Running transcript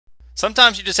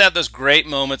Sometimes you just have those great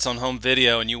moments on home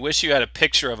video and you wish you had a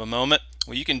picture of a moment.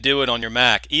 Well, you can do it on your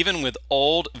Mac, even with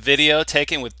old video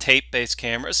taken with tape-based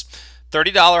cameras.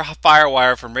 $30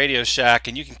 Firewire from Radio Shack,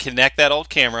 and you can connect that old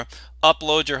camera,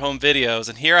 upload your home videos.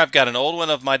 And here I've got an old one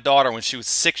of my daughter when she was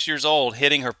 6 years old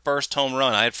hitting her first home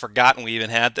run. I had forgotten we even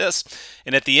had this.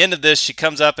 And at the end of this, she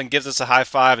comes up and gives us a high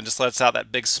five and just lets out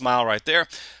that big smile right there.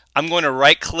 I'm going to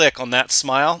right click on that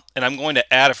smile and I'm going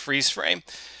to add a freeze frame.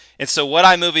 And so what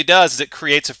iMovie does is it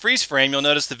creates a freeze frame. You'll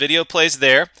notice the video plays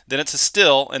there, then it's a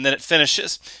still, and then it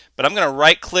finishes. But I'm going to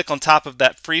right click on top of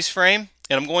that freeze frame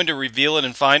and I'm going to reveal it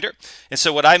in Finder. And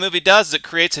so what iMovie does is it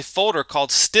creates a folder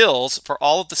called stills for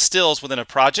all of the stills within a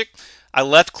project. I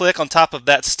left click on top of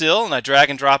that still and I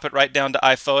drag and drop it right down to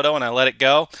iPhoto and I let it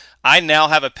go. I now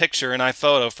have a picture in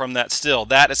iPhoto from that still.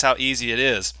 That is how easy it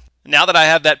is. Now that I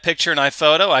have that picture in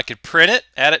iPhoto, I could print it,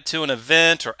 add it to an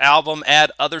event or album,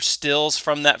 add other stills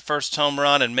from that first home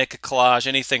run and make a collage,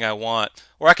 anything I want.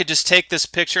 Or I could just take this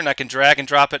picture and I can drag and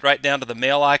drop it right down to the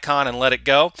mail icon and let it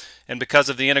go. And because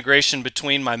of the integration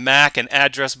between my Mac and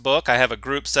address book, I have a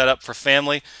group set up for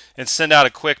family and send out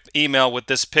a quick email with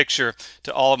this picture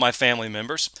to all of my family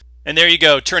members. And there you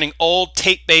go, turning old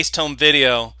tape-based home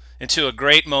video into a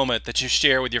great moment that you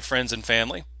share with your friends and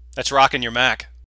family. That's rocking your Mac.